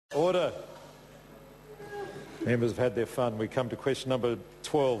Order. Members have had their fun. We come to question number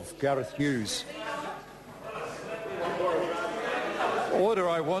 12, Gareth Hughes. Order.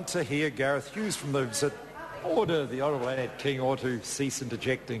 I want to hear Gareth Hughes from the order. The Honourable Annette King ought to cease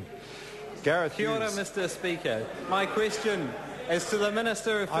interjecting. Gareth Hughes. Kia ora, Mr. Speaker. My question is to the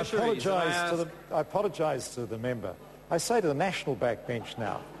Minister of Fisheries. I apologise to the member. I say to the national backbench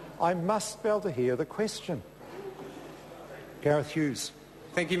now, I must be able to hear the question. Gareth Hughes.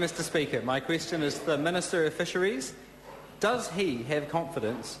 Thank you, Mr. Speaker. My question is to the Minister of Fisheries. Does he have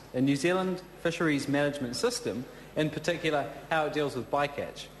confidence in New Zealand fisheries management system, in particular how it deals with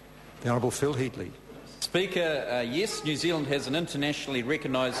bycatch? The Honourable Phil Heatley. Speaker, yes, New Zealand has an internationally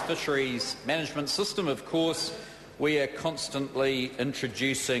recognised fisheries management system. Of course, we are constantly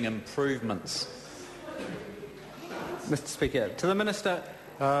introducing improvements. Mr. Speaker, to the Minister.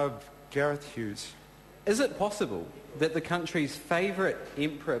 Gareth Hughes. Is it possible that the country's favourite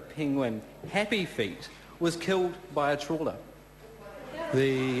emperor penguin, Happy Feet, was killed by a trawler?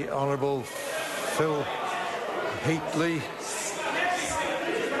 The Honourable Phil Heatley.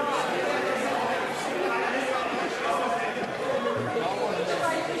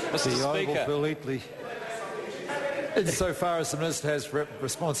 Mr. Speaker. Phil Heatley. Insofar as the Minister has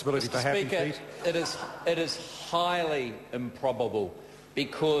responsibility for Happy Feet. It is highly improbable,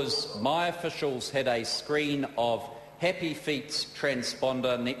 because my officials had a screen of Happy Feet's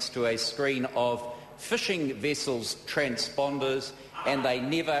transponder next to a screen of fishing vessels' transponders, and they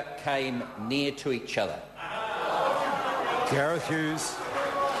never came near to each other. Gareth Hughes.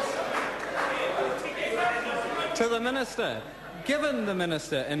 To the Minister. Given the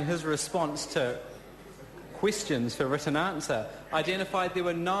Minister, in his response to questions for written answer, identified there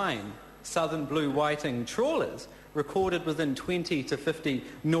were 9 southern blue whiting trawlers recorded within 20 to 50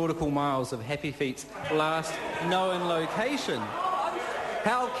 nautical miles of Happy Feet's last known location,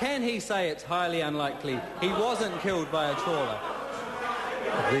 how can he say it's highly unlikely he wasn't killed by a trawler?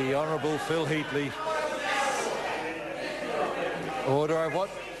 The Honourable Phil Heatley. Order.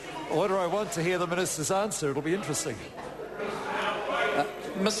 I want to hear the Minister's answer. It'll be interesting.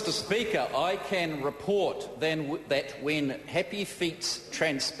 Mr. Speaker, I can report then that when Happy Feet's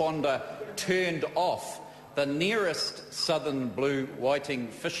transponder turned off, the nearest southern blue whiting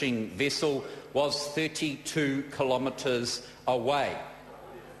fishing vessel was 32 kilometres away.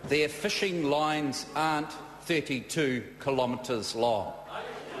 Their fishing lines aren't 32 kilometres long.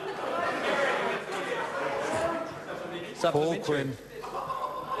 Paul Quinn.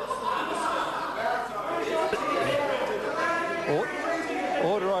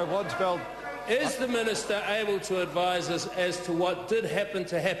 Order. I want to belt. Is the Minister able to advise us as to what did happen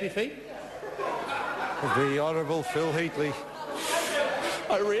to Happy Feet? The Honourable Phil Heatley.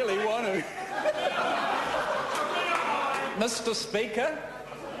 I really want to. Mr. Speaker,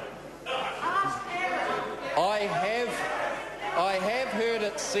 I have heard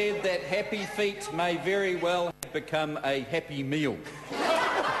it said that Happy Feet may very well have become a Happy Meal.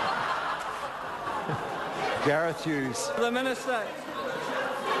 Gareth Hughes. The Minister.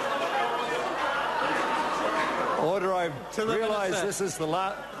 Order. I realise this is the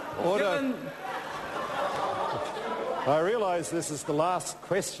last. Order. I realise this is the last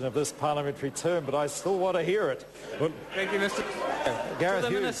question of this parliamentary term, but I still want to hear it. Thank you, Mr. Gareth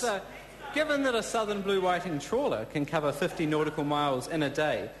Hughes. Minister, given that a southern blue whiting trawler can cover 50 nautical miles in a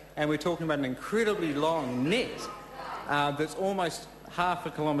day, and we're talking about an incredibly long net that's almost half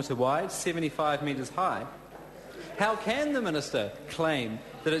a kilometre wide, 75 metres high, how can the Minister claim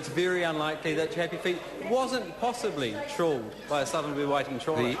that it's very unlikely that Happy Feet wasn't possibly trawled by a southern blue whiting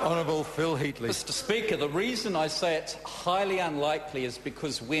trawler? The Honourable Phil Heatley. Mr. Speaker, the reason I say it's highly unlikely is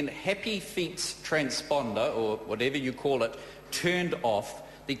because when Happy Feet's transponder, or whatever you call it, turned off,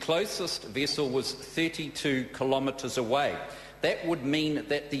 the closest vessel was 32 kilometres away. That would mean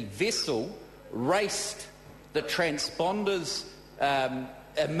that the vessel raced the transponder's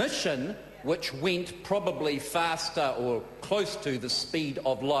emission, which went probably faster or close to the speed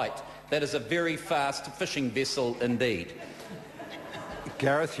of light. That is a very fast fishing vessel indeed.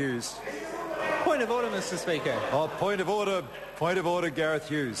 Gareth Hughes. Point of order, Mr. Speaker. Point of order, Gareth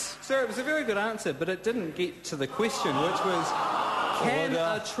Hughes. Sir, it was a very good answer, but it didn't get to the question, which was, can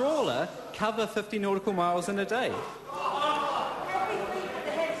a trawler cover 50 nautical miles in a day?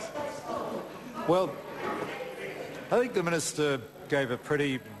 Well, I think the Minister gave a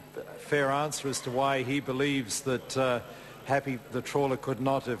pretty fair answer as to why he believes that the trawler could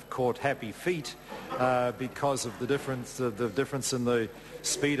not have caught Happy Feet because of the difference in the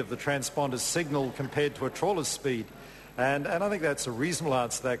speed of the transponder's signal compared to a trawler's speed. And I think that's a reasonable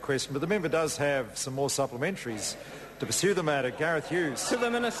answer to that question. But the member does have some more supplementaries To pursue the matter, Gareth Hughes. To the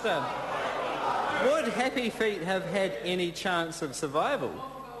Minister, would Happy Feet have had any chance of survival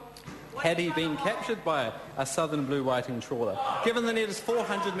had he been captured by a southern blue whiting trawler, given the net is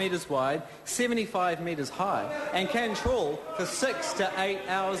 400 metres wide, 75 metres high, and can trawl for 6 to 8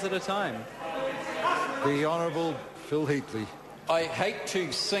 hours at a time? The Honourable Phil Heatley. I hate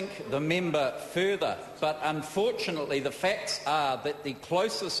to sink the member further, but unfortunately the facts are that the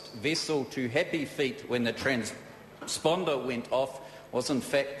closest vessel to Happy Feet when the transponder went off was in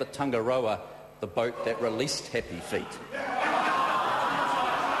fact the Tangaroa, the boat that released Happy Feet.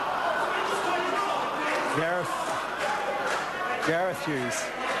 Gareth Hughes.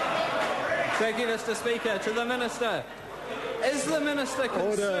 Thank you, Mr. Speaker. To the Minister, is the Minister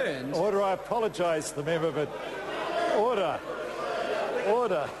concerned... Order, I apologise to the member, but order,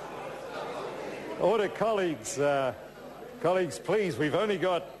 colleagues. Colleagues, please, we've only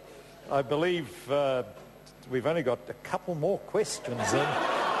got, I believe, we've only got a couple more questions.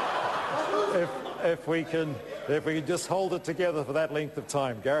 If we can just hold it together for that length of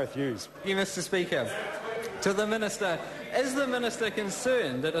time. Gareth Hughes. Thank you, Mr. Speaker. To the Minister, is the Minister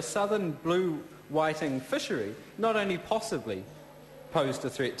concerned that a southern blue whiting fishery not only possibly posed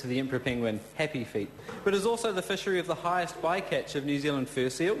a threat to the emperor penguin Happy Feet, but is also the fishery of the highest bycatch of New Zealand fur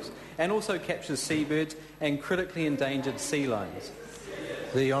seals and also captures seabirds and critically endangered sea lions?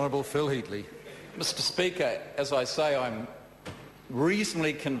 The Honourable Phil Heatley. Mr. Speaker, as I say, I'm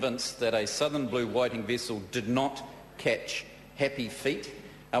reasonably convinced that a southern blue whiting vessel did not catch Happy Feet.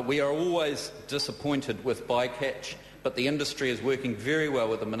 We are always disappointed with bycatch, but the industry is working very well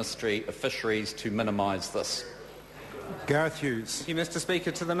with the Ministry of Fisheries to minimise this. Gareth Hughes. Thank you, Mr. Speaker.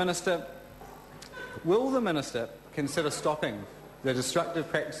 To the Minister, will the Minister consider stopping the destructive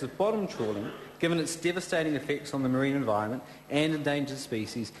practice of bottom trawling, given its devastating effects on the marine environment and endangered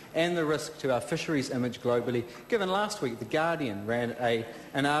species, and the risk to our fisheries image globally, given last week The Guardian ran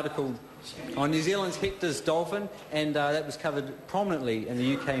an article on New Zealand's Hector's dolphin, and that was covered prominently in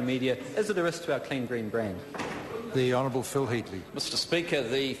the UK media. Is it a risk to our clean green brand? The Honourable Phil Heatley. Mr. Speaker,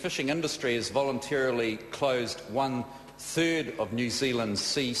 the fishing industry has voluntarily closed 1/3 of New Zealand's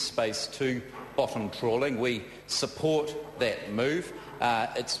sea space to bottom trawling. We support that move.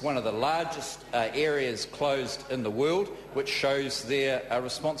 It's one of the largest areas closed in the world, which shows their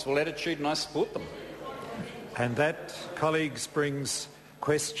responsible attitude, and I support them. And that, colleagues, brings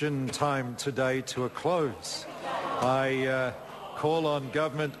question time today to a close. I call on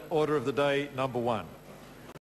Government Order of the Day number 1.